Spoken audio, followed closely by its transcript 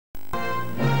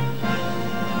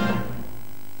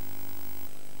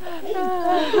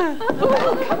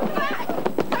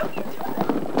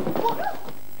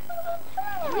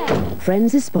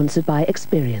Friends is sponsored by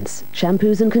Experience,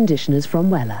 shampoos and conditioners from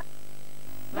Wella.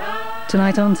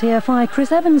 Tonight on TFI,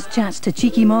 Chris Evans chats to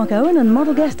cheeky Mark Owen and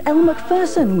model guest Elle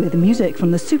Macpherson with music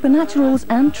from the Supernaturals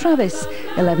and Travis.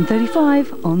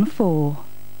 11:35 on 4.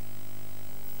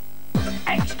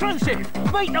 Exclusive!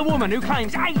 Meet the woman who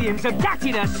claims aliens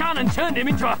abducted her son and turned him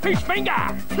into a fish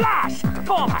finger! Plus,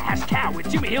 farmer has cow with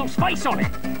Jimmy Hill's face on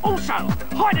it! Also,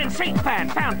 hide-and-seek fan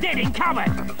found dead in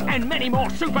cupboard! And many more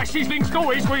super sizzling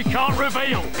stories we can't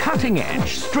reveal! Cutting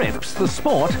Edge strips the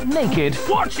sport naked.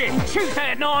 Watch it!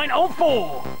 Tuesday at 9 on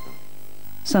 4!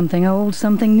 Something old,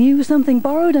 something new, something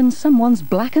borrowed, and someone's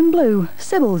black and blue.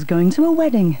 Sybil's going to a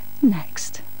wedding.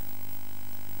 Next.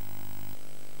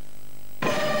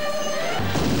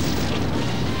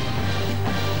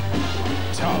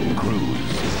 Tom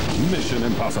Cruise. Mission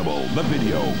Impossible, the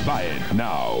video. Buy it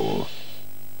now.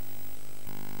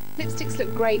 Lipsticks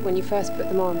look great when you first put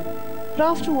them on, but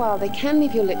after a while they can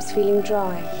leave your lips feeling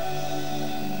dry.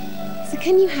 So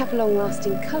can you have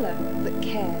long-lasting colour that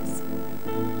cares?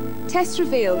 Tests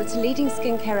reveal that a leading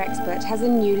skincare expert has a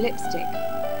new lipstick,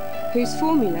 whose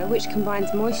formula, which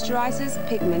combines moisturisers,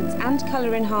 pigments and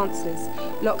colour enhancers,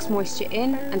 locks moisture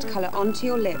in and colour onto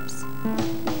your lips.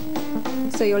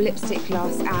 So your lipstick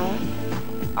lasts hour,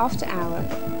 after hour,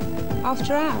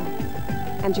 after hour,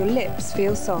 and your lips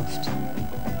feel soft.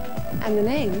 And the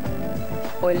name?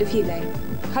 Oil of Yule.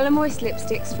 Colour moist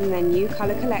lipsticks from their new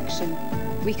colour collection.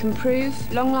 We can prove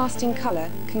long-lasting colour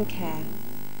can care.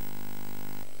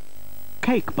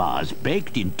 Cake bars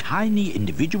baked in tiny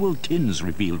individual tins,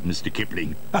 revealed Mr.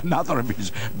 Kipling. Another of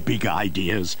his big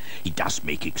ideas. He does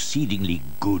make exceedingly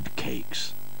good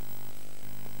cakes.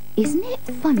 Isn't it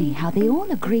funny how they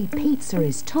all agree pizza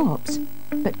is tops,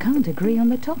 but can't agree on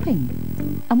the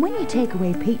topping? And when you take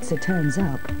away pizza turns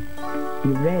up,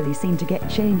 you rarely seem to get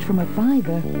change from a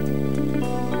fiver.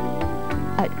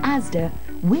 At Asda,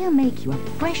 we'll make you a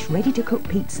fresh, ready-to-cook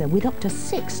pizza with up to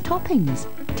 6 toppings,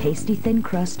 tasty thin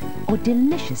crust or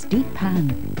delicious deep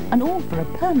pan, and all for a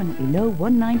permanently low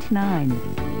 $1.99.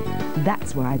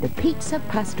 That's why the pizza,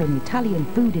 pasta and Italian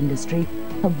food industry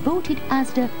have voted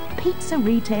Asda Pizza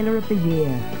Retailer of the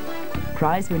Year.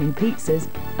 Prize-winning pizzas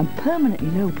and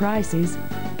permanently low prices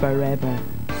forever.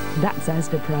 That's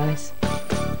Asda price.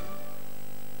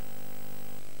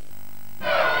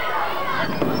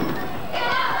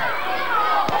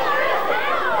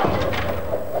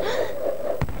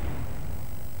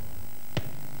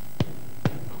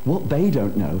 What they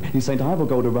don't know is St Ivor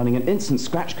Gold are running an instant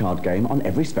scratch card game on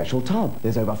every special tub.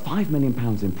 There's over £5 million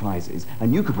in prizes,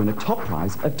 and you could win a top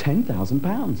prize of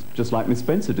 £10,000, just like Miss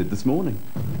Spencer did this morning.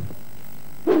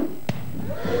 Good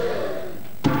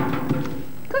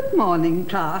morning,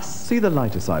 class. See the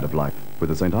lighter side of life with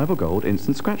the St Ivor Gold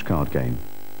instant scratch card game.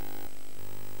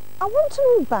 I want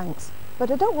to move banks,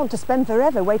 but I don't want to spend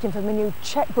forever waiting for my new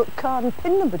chequebook card and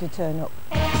PIN number to turn up.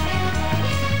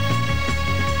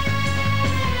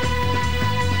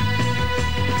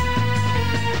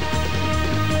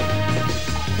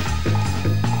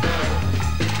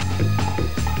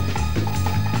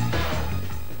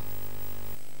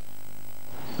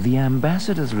 The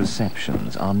ambassadors'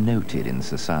 receptions are noted in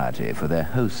society for their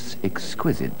host's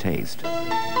exquisite taste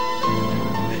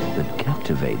that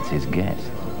captivates his guests.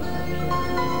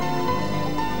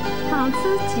 好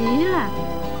吃极了.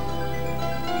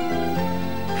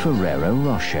 Ferrero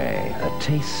Rocher, a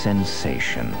taste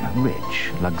sensation,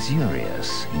 rich,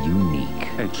 luxurious, unique.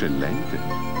 Excelente.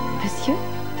 Monsieur,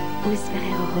 with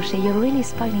Ferrero Rocher, you're really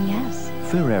spoiling us.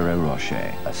 Ferrero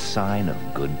Rocher, a sign of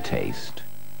good taste.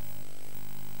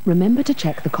 Remember to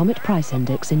check the Comet price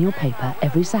index in your paper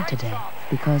every Saturday,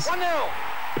 because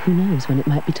who knows when it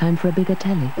might be time for a bigger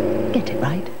telly. Get it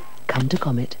right. Come to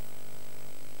Comet.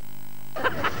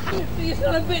 It's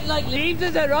not a bit like leaves,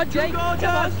 is it, Roger? Come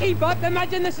on, keep up.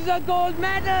 Imagine this is a gold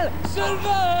medal.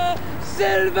 Silver!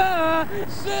 Silver!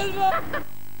 Silver!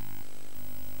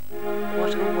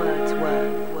 What are words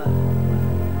worth?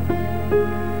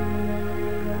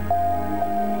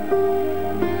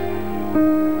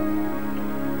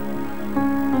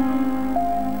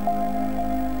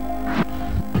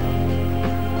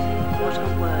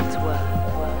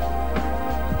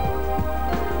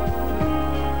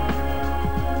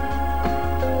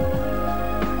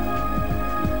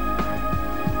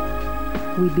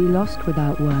 We'd be lost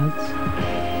without words.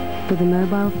 For the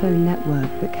mobile phone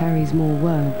network that carries more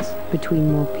words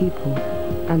between more people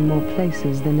and more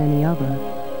places than any other,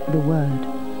 the word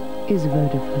is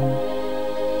Vodafone.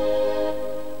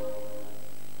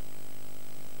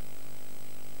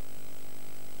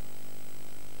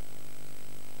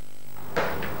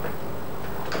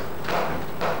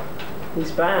 He's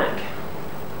back.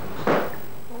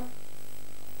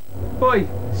 Boy,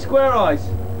 square eyes.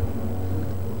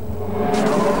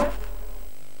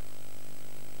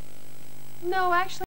 No, actually.